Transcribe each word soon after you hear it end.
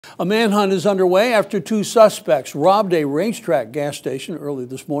A manhunt is underway after two suspects robbed a racetrack gas station early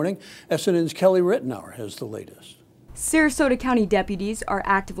this morning. SNN's Kelly Rittenauer has the latest. Sarasota County deputies are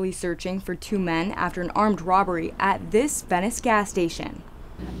actively searching for two men after an armed robbery at this Venice gas station.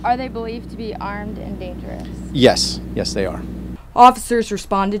 Are they believed to be armed and dangerous? Yes, they are. Officers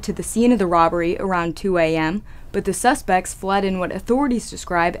responded to the scene of the robbery around 2 a.m., but the suspects fled in what authorities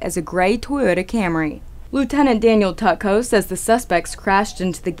describe as a gray Toyota Camry. Lieutenant Daniel Tutko says the suspects crashed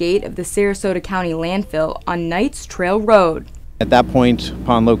into the gate of the Sarasota County landfill on Knights Trail Road. At that point,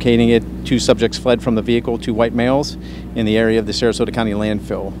 upon locating it, two subjects fled from the vehicle, two white males, in the area of the Sarasota County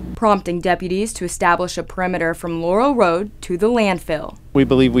landfill, prompting deputies to establish a perimeter from Laurel Road to the landfill. We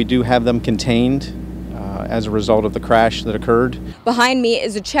believe we do have them contained as a result of the crash that occurred. Behind me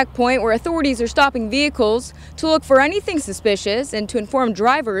is a checkpoint where authorities are stopping vehicles to look for anything suspicious and to inform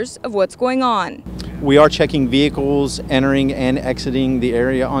drivers of what's going on. We are checking vehicles entering and exiting the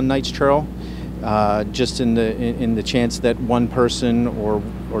area on Knights Trail, just in the chance that one person or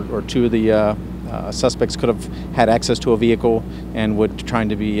two of the suspects could have had access to a vehicle and would trying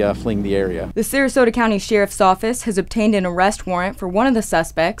to be fleeing the area. The Sarasota County Sheriff's Office has obtained an arrest warrant for one of the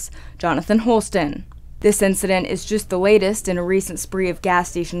suspects, Jonathan Holston. This incident is just the latest in a recent spree of gas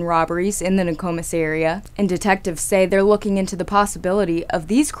station robberies in the Nokomis area, and detectives say they're looking into the possibility of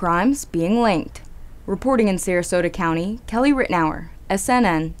these crimes being linked. Reporting in Sarasota County, Kelly Rittenauer,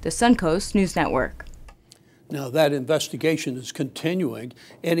 SNN, the Suncoast News Network. Now that investigation is continuing.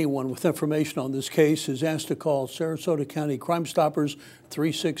 Anyone with information on this case is asked to call Sarasota County Crime Stoppers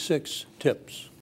 366-TIPS.